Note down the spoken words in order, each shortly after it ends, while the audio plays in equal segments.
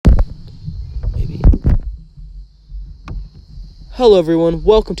Hello everyone,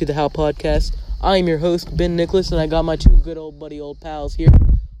 welcome to the How Podcast. I am your host, Ben Nicholas, and I got my two good old pals here.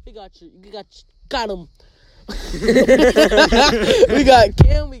 We got them. We got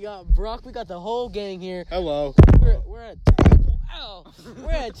Cam, we got Brock, we got the whole gang here. Hello. We're at a table. We're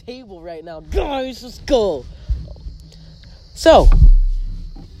at a table right now. Guys, let's go. So,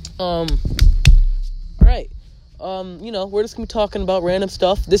 alright. We're just gonna be talking about random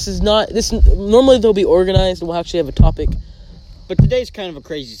stuff. Normally they'll be organized and we'll actually have a topic. But today's kind of a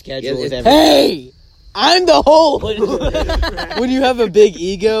crazy schedule with everything. Hey! I'm the host! When you have a big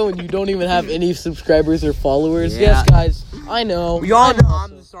ego and you don't even have any subscribers or followers. Yeah. Yes, guys, I know. We all know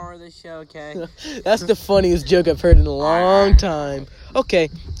I'm the star of this show, okay? That's the funniest joke I've heard in a long time. Okay,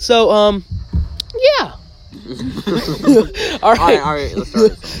 so, yeah. Alright, let's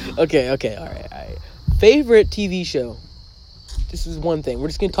start this. Okay, alright. Favorite TV show? This is one thing. We're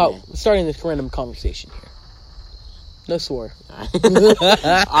just gonna talk, starting this random conversation here. No swear.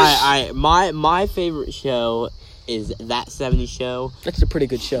 My favorite show is That 70s Show. That's a pretty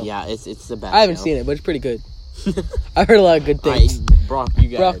good show. Yeah, it's the best. I haven't seen it, but it's pretty good. I heard a lot of good things. Brock, you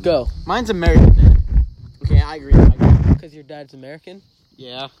got Brock, it. go. Mine's American Dad. Okay, I agree. Because your dad's American?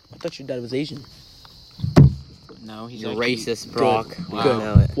 Yeah. I thought your dad was Asian. No, he's You're actually racist, Brock. Wow. Good. I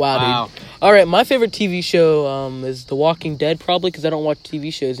know it. Wow, dude. Alright, my favorite TV show is The Walking Dead, probably, because I don't watch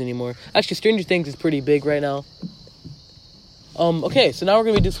TV shows anymore. Actually, Stranger Things is pretty big right now. Okay, so now we're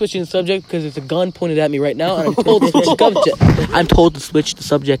going to be switching the subject because there's a gun pointed at me right now, and I'm told to switch the subject. I'm told to switch the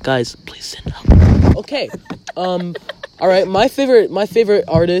subject, guys. Please send up. Okay. Alright, my favorite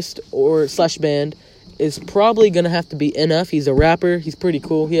artist or / band is probably going to have to be NF. He's a rapper. He's pretty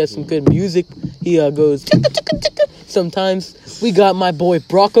cool. He has some good music. He goes sometimes. We got my boy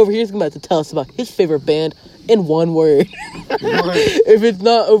Brock over here. He's about to tell us about his favorite band in one word. If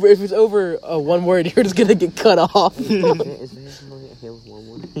it's over one word, you're just gonna get cut off.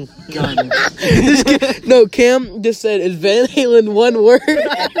 No, Cam just said, "Is Van Halen one word?"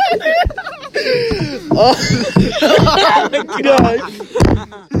 Oh my gosh.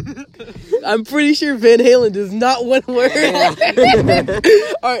 I'm pretty sure Van Halen is not one word.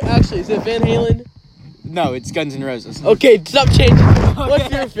 Alright, actually, is it Van Halen? No, it's Guns N' Roses. Okay, stop changing.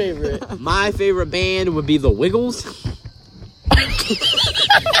 What's your favorite? My favorite band would be The Wiggles.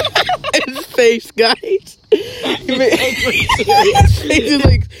 His face, guys.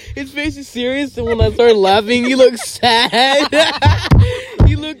 His face is serious, and when I started laughing, he looked sad.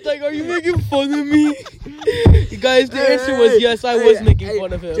 He looked like, "Are you making fun of me?" You guys, the answer was yes, I was making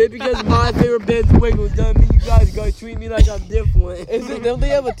fun of him. Just because my favorite band's Wiggles doesn't mean you guys are gonna treat me like I'm different. Didn't they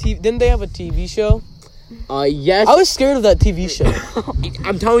have a TV show? Yes. I was scared of that TV show.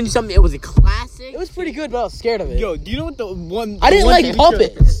 I'm telling you something, it was a classic. It was pretty good, but I was scared of it. Yo, do you know what the one... I didn't like TV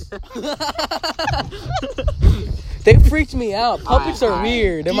puppets. They freaked me out. Puppets are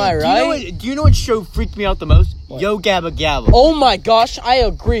weird. Am I right? Do you know what show freaked me out the most? What? Yo Gabba Gabba. Oh my gosh, I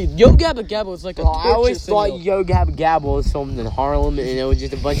agree. Yo Gabba Gabba was like a torture I always signal. thought Yo Gabba Gabba was filmed in Harlem, and it was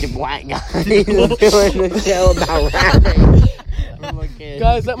just a bunch of black guys doing the show about rapping.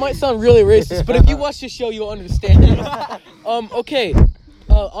 Guys, that might sound really racist, but if you watch the show, you'll understand. Okay.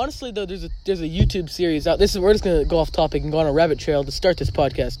 Honestly, though, there's a YouTube series out. We're just gonna go off topic and go on a rabbit trail to start this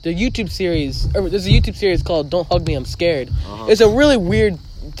podcast. There's a YouTube series called "Don't Hug Me, I'm Scared." It's a really weird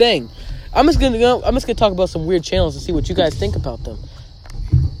thing. I'm just gonna talk about some weird channels and see what you guys think about them.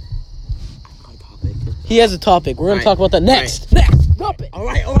 He has a topic. We're gonna talk about that next. Next. Stop it. All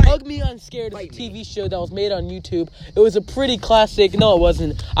right. Hug Me Unscared is a TV show that was made on YouTube. It was a pretty classic. No, it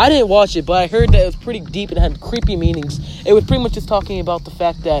wasn't. I didn't watch it, but I heard that it was pretty deep and had creepy meanings. It was pretty much just talking about the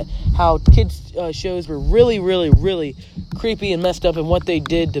fact that how kids' shows were really, really, really creepy and messed up and what they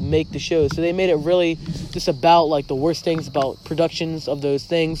did to make the show. So they made it really just about like the worst things about productions of those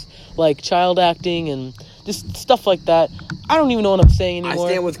things, like child acting and just stuff like that. I don't even know what I'm saying anymore. I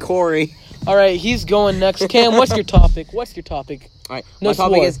stand with Corey. All right, he's going next. Cam, what's your topic? All right, no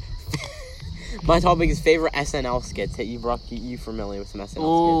my topic is favorite SNL skits. Hey, you familiar with some SNL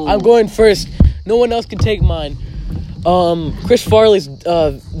skits? I'm going first. No one else can take mine. Chris Farley's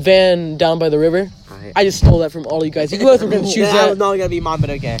Van Down by the River. Right. I just stole that from all you guys. You guys were going to choose that. That was not gonna be mine, but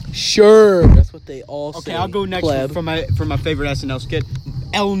okay. Sure, that's what they all say. Okay, I'll go next pleb. for my favorite SNL skit.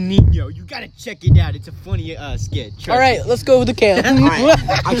 El Nino. You gotta check it out. It's a funny skit. All right, let's go with the Cam. All right.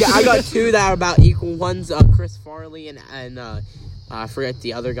 I got two that are about equal. One's Chris Farley and I forget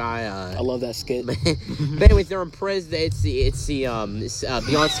the other guy. I love that skit. But anyways, they're in prison. It's Beyond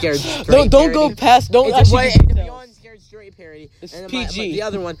Scared. Don't go past. Don't It's actually. Beyond Scared straight parody. It's And then PG. the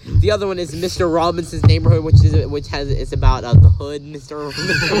other one is Mr. Robinson's Neighborhood, which is about the hood, Mr.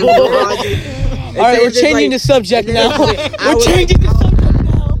 Rogers. All right, we're changing the subject now. We're changing the subject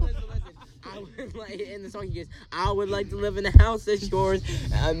now. In the song he goes, I would like to live in a house that's yours.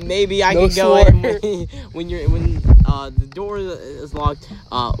 Maybe I No can go swore. in when the door is locked.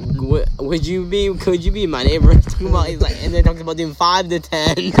 Could you be my neighbor? And then talking about doing 5 to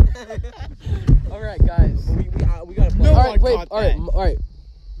 10. All right, guys. we gotta play. No All one right, wait. caught All right, that. all right.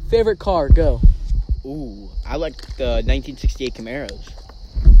 Favorite car, go. Ooh, I like the 1968 Camaros.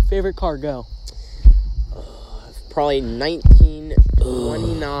 Favorite car, go. Probably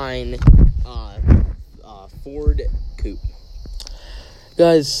 1929 Ford Coupe.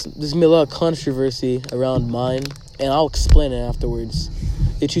 Guys, there's gonna be a lot of controversy around mine, and I'll explain it afterwards.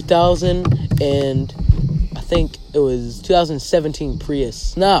 The 2000 and I think it was 2017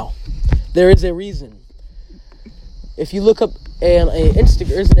 Prius. Now, there is a reason. If you look up there's an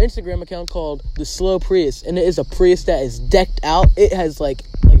Instagram account called The Slow Prius, and it is a Prius that is decked out. It has like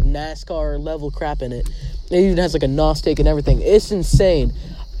NASCAR level crap in it. It even has like a NOS tank and everything. It's insane.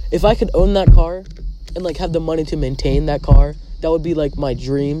 If I could own that car and like have the money to maintain that car, that would be like my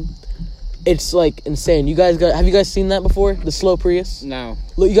dream. It's like insane. Have you guys seen that before? The Slow Prius? No.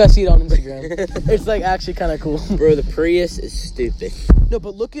 Look, you guys see it on Instagram. It's like actually kind of cool. Bro, the Prius is stupid. No,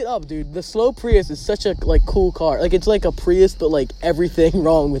 but look it up, dude. The Slow Prius is such a like cool car. Like it's like a Prius, but like everything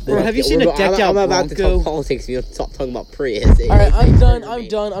wrong with it. Bro, have you seen a decked out I'm about to Bronco? talk politics. You don't stop talking about Prius. All right, I'm done. I'm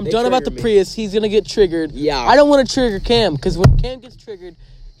done about the trigger me. Prius. He's gonna get triggered. Yeah. I don't want to trigger Cam because when Cam gets triggered,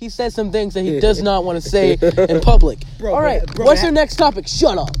 he says some things that he does not want to say in public. Bro, All right, bro, what's your next topic?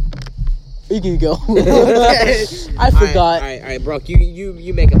 Shut up. You can go. I forgot. All right, Brock.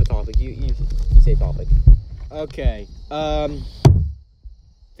 You make up a topic. You say topic. Okay.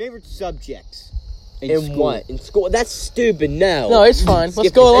 Favorite subjects In school. what? In school? That's stupid. No. No, it's fine. Let's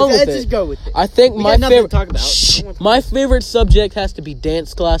Skip go it. along with Let's it. just go with it. I think We my got nothing to favorite. talk about. Shh, my favorite subject has to be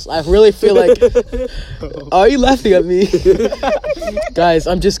dance class. I really feel like. Are you laughing at me, guys?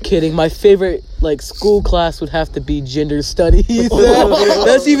 I'm just kidding. My favorite like school class would have to be gender studies.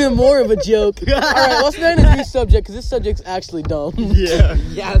 That's even more of a joke. All right, let's not into this subject because this subject's actually dumb. Yeah.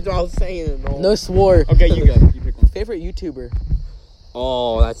 Yeah, that's what I was saying. No swore. Okay, you go. You pick one. Favorite YouTuber?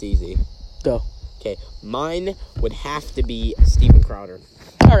 Oh, that's easy. Go. Okay, mine would have to be Steven Crowder.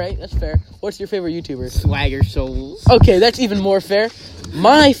 All right, that's fair. What's your favorite YouTuber? Swagger Souls. Okay, that's even more fair.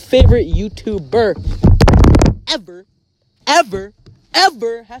 My favorite YouTuber ever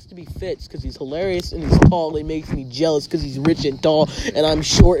has to be Fitz because he's hilarious and he's tall. He makes me jealous because he's rich and tall and I'm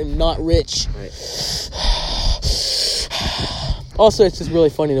short and not rich. Right. Also, it's just really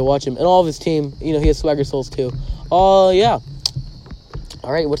funny to watch him and all of his team. You know, he has Swagger Souls too. Oh yeah.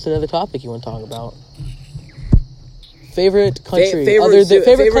 All right, what's another topic you want to talk about? Favorite country?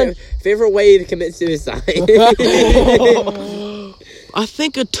 Favorite way to commit suicide. I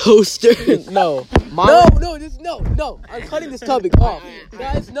think a toaster. No. No. I'm cutting this topic off.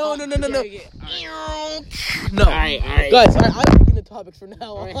 Guys, no. No. All right. Guys, I'm making the topics from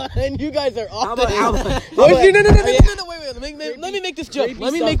now on. You guys are off the how about- No, wait. Let me make this joke.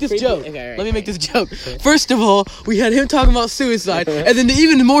 Let me make this joke. Okay, Let me make this joke. First of all, we had him talking about suicide, and then the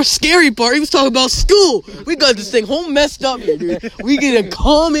even more scary part, he was talking about school. We got this thing whole messed up here, dude. We gotta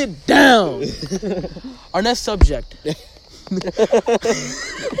calm it down. Our next subject.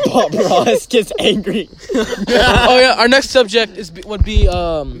 Bob Ross gets angry. Oh yeah, our next subject would be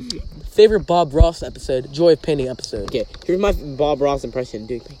favorite Bob Ross episode, Joy of Painting episode. Okay, here's my Bob Ross impression.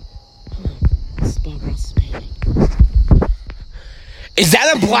 Dude, this is Bob Ross's painting. Is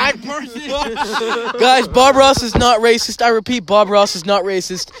that a black person? Guys, Bob Ross is not racist. I repeat, Bob Ross is not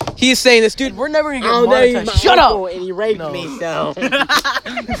racist. He is saying this, dude. We're never gonna get monetized. Shut up! And he raped me, so.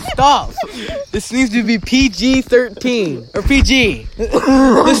 Stop. This needs to be PG-13 or PG.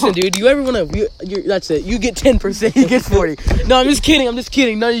 Listen, dude. You ever wanna? That's it. You get 10%. He gets 40. No, I'm just kidding.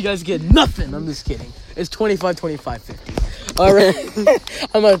 None of you guys get nothing. I'm just kidding. It's 25, 25, 50. All right.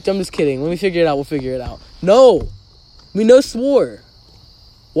 I'm just kidding. When we figure it out, we'll figure it out. No, we no swore.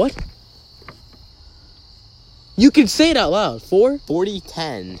 What? You can say it out loud.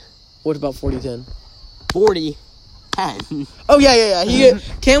 40-10. What about 40-10? 40-10. Oh, yeah.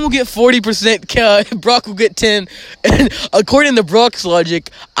 Cam will get 40%, Brock will get 10, and according to Brock's logic,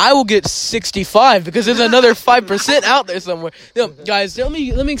 I will get 65 because there's another 5% out there somewhere. No, guys, let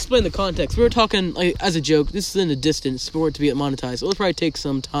me explain the context. We were talking like, as a joke. This is in the distance for it to be monetized. It'll probably take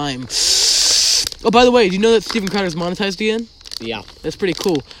some time. Oh, by the way, do you know that Steven Crowder's monetized again? Yeah. That's pretty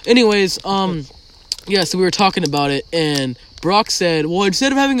cool. Anyways, yeah, so we were talking about it, and Brock said, well,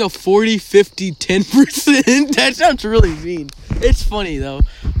 instead of having a 40, 50, 10%, that sounds really mean. It's funny, though.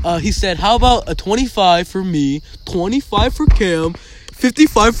 He said, how about a 25 for me, 25 for Cam,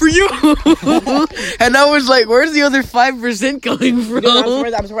 55 for you? And I was like, where's the other 5% coming from?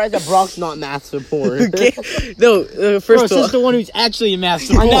 Dude, I'm surprised that Brock's not math support. Okay. No, first of all. the one who's actually in math I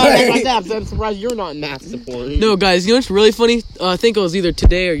support. know, I'm surprised you're not in math support. No, guys, you know what's really funny? I think it was either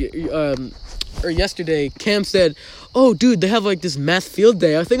today or yesterday. Cam said, oh, dude, they have like this math field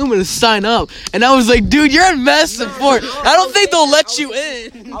day. I think I'm gonna sign up. And I was like, dude, you're in math support. I don't think they'll let you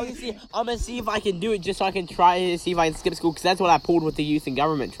in. I'm gonna see if I can do it just so I can try to see if I can skip school, because that's what I pulled with the youth and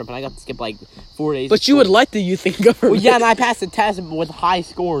government trip, and I got to skip like 4 days. But you would like the youth in government. Well, yeah, and I passed the test with high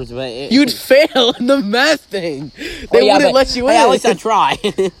scores, but You'd fail in the math thing. They wouldn't let you in. At least I try.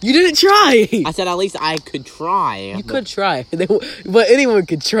 You didn't try. I said at least I could try. You could try. But anyone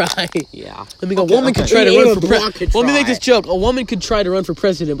could try. Yeah. I mean, a woman could try to run for president. Let me make try. this joke. A woman could try to run for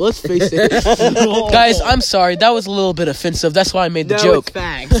president, but let's face it. Guys, I'm sorry. That was a little bit offensive. That's why I made the joke. It's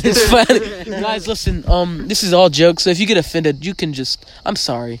facts. It's fun. Guys, listen. This is all jokes. So if you get offended, you can just. I'm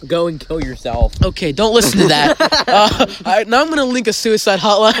sorry. Go and kill yourself. Okay, don't listen to that. Now I'm gonna link a suicide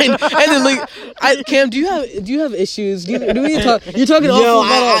hotline and then link. Cam, do you have issues? Do we need to talk? You're talking awful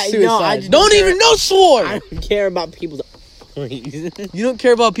about suicide. Don't even swore. I don't care about people's. You don't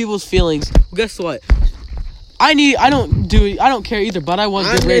care about people's feelings. Well, guess what? I don't care either, but I want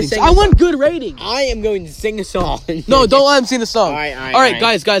good ratings. I want good ratings. I am going to sing a song. No, don't let him sing the song. All right,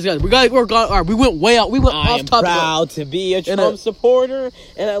 guys. We went way out. We went off I'm topic. proud to be a Trump supporter,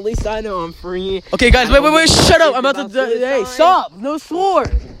 and at least I know I'm free. Okay, guys, wait, shut up. I'm about to. Hey, stop. No swore.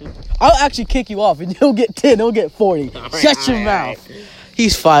 I'll actually kick you off, and you'll get 10. He'll get 40. Shut your mouth.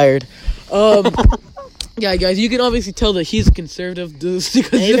 He's fired. Yeah, guys, you can obviously tell that he's a conservative because the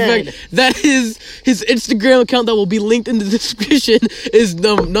fact that his Instagram account that will be linked in the description is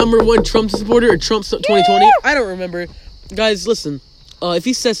the #1 Trump supporter or Trump 2020. I don't remember. Guys, listen. If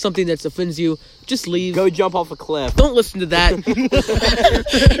he says something that offends you, just leave. Go jump off a cliff. Don't listen to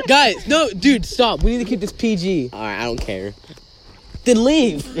that. Guys, no, dude, stop. We need to keep this PG. Alright, I don't care. Then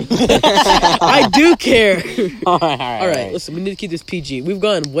leave. I do care. All right. Listen, we need to keep this PG. We've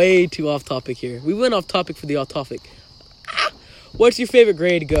gone way too off topic here. We went off topic for the off topic. What's your favorite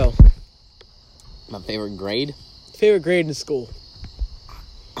grade to go? My favorite grade? Favorite grade in school?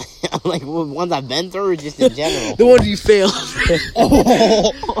 Like ones I've been through, or just in general? The ones you failed.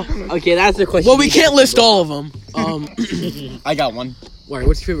 Okay, that's the question. Well, we can't list all of them. I got one. Alright,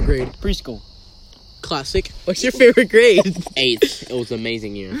 what's your favorite grade? Preschool. Classic. What's your favorite grade? 8th. It was an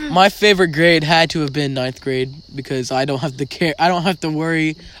amazing year. My favorite grade had to have been 9th grade because I don't have to care. I don't have to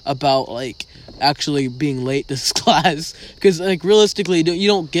worry about like actually being late to this class because like realistically you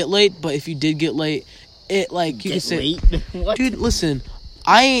don't get late, but if you did get late, it like you can say, dude, listen,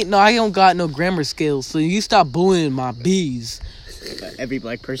 I don't got no grammar skills, so you stop bullying my B's. Every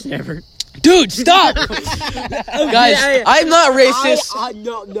black person ever. Dude, stop! Guys, I'm not racist.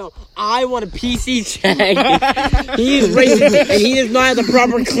 No. I want a PC check. He's racist, and he does not have the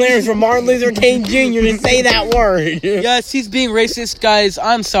proper clearance for Martin Luther King Jr. to say that word. Yes, he's being racist, guys.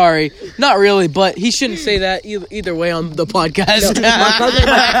 I'm sorry. Not really, but he shouldn't say that either way on the podcast. No, my cousins,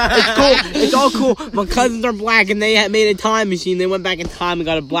 it's cool. It's all cool. My cousins are black, and they had made a time machine. They went back in time and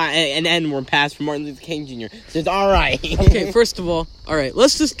got a black an N-word passed for Martin Luther King Jr. So it's all right. Okay, first of all,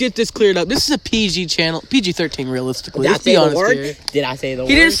 let's just get this cleared up. This is a PG channel, PG-13 realistically. Let's be honest here. Did I say the word?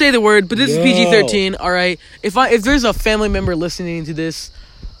 He didn't say the word, but this is PG-13. All right. If there's a family member listening to this,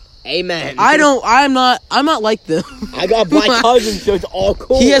 amen. I'm not like them. I got black cousins, so it's all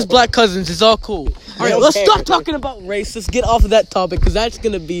cool. He has black cousins. It's all cool. All right, let's stop talking about race. Let's get off of that topic because that's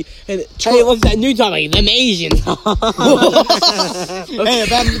gonna be. Hey, what's that new topic? Them Asians. Hey,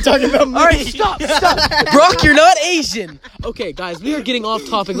 I'm talking about me. All right, stop. Brock, you're not Asian. Okay, guys, we are getting off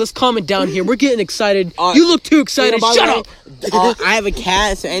topic. Let's calm it down here. We're getting excited. You look too excited. Shut up. I have a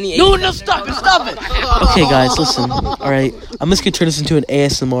cat, so any. No, stop it. Okay, guys, listen. All right, I'm just gonna turn this into an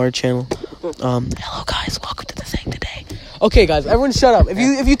ASMR channel. Hello, guys. Welcome to the thing today. Okay, guys, everyone, shut up.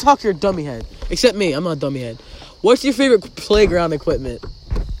 If you talk, you're a dummy head. Except me, I'm not a dummy head. What's your favorite playground equipment?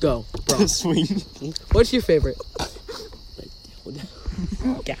 Go, bro. Swing. What's your favorite?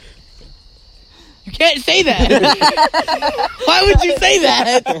 Yeah. You can't say that. Why would you say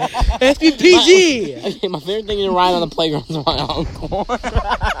that? It has to be PG. Okay, my favorite thing to ride on the playground is my uncle.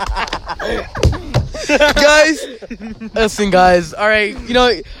 Guys, listen, guys. All right,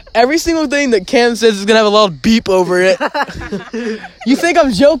 every single thing that Cam says is gonna have a loud beep over it. You think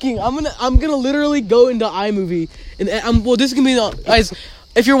I'm joking? I'm gonna literally go into iMovie and this is gonna be guys.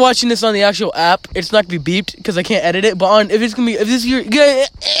 if you're watching this on the actual app, it's not gonna be beeped because I can't edit it. But if you guys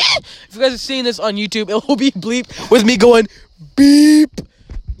are seeing this on YouTube, it will be bleeped with me going beep,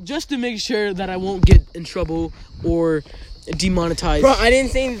 just to make sure that I won't get in trouble or demonetized. Bro, I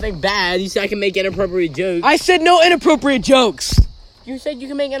didn't say anything bad. You said I can make inappropriate jokes. I said no inappropriate jokes. You said you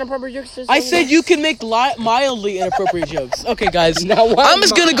can make inappropriate jokes. I said you can make mildly inappropriate jokes. Okay, guys. Now what? I'm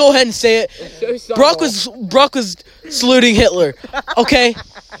just gonna go ahead and say it. So Brock was saluting Hitler. Okay.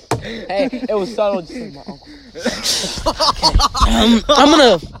 Hey, it was subtle. Just like my uncle. I'm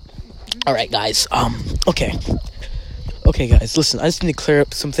gonna. All right, guys. Okay. Okay, guys. Listen, I just need to clear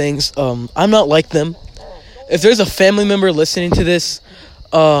up some things. I'm not like them. If there's a family member listening to this,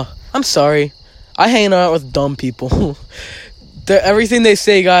 I'm sorry. I hang out with dumb people. Everything they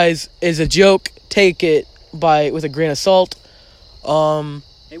say, guys, is a joke. Take it with a grain of salt.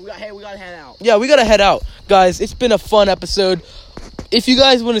 Hey, we gotta head out. Yeah, we gotta head out, guys. It's been a fun episode. If you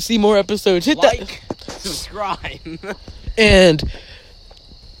guys want to see more episodes, hit subscribe, and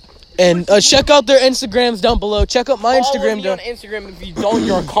check out their Instagrams down below. Check out my Instagram on Instagram. If you don't,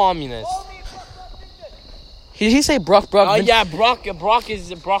 you're a communist. Did he say Brock? Oh yeah, Brock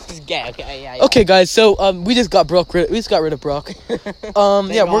is gay. Okay, yeah. Okay, guys. So we just got rid of Brock.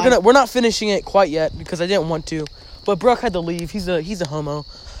 Yeah, we're not finishing it quite yet because I didn't want to, but Brock had to leave. He's a homo.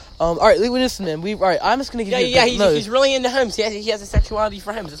 All right, listen, man. All right. I'm just gonna give you. He's really into homes. He has a sexuality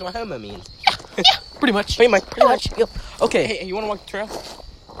for homes. That's what homo means. Yeah, pretty much. Yeah. Okay. Hey, you want to walk the trail?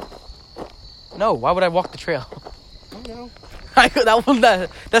 No. Why would I walk the trail? I don't know.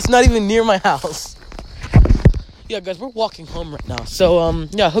 That's not even near my house. Yeah, guys, we're walking home right now. So,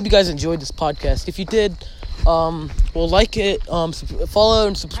 yeah, I hope you guys enjoyed this podcast. If you did, well, like it, follow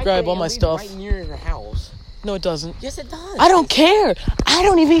and subscribe, all my stuff. Right near your house. No, it doesn't. Yes, it does. I don't care. I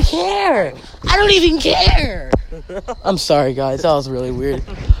don't even care. I'm sorry, guys. That was really weird.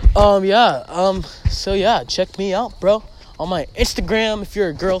 So yeah, check me out, bro. On my Instagram, if you're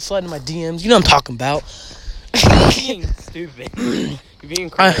a girl, slide in my DMs. You know what I'm talking about. You're being stupid. You're being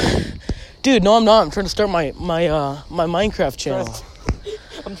crazy. Dude, no, I'm not. I'm trying to start my Minecraft channel.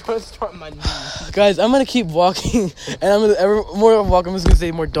 I'm trying to start my news. Guys, I'm gonna keep walking, and I'm just gonna say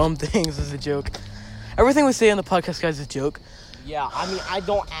more dumb things as a joke. Everything we say on the podcast, guys, is a joke. Yeah, I mean, I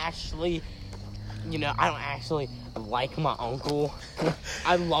don't actually like my uncle.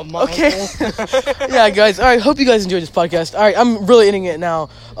 I love my uncle. Yeah, guys. All right, hope you guys enjoyed this podcast. All right, I'm really ending it now.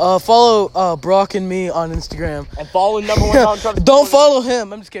 Follow Brock and me on Instagram. And follow #1 Don't follow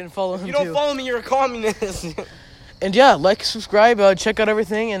him. I'm just kidding. Follow him, You don't follow me, you're a communist. And yeah, like, subscribe, check out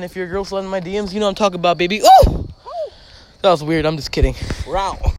everything. And if you're a girl sliding my DMs, you know what I'm talking about, baby. Oh! That was weird. I'm just kidding. We're out.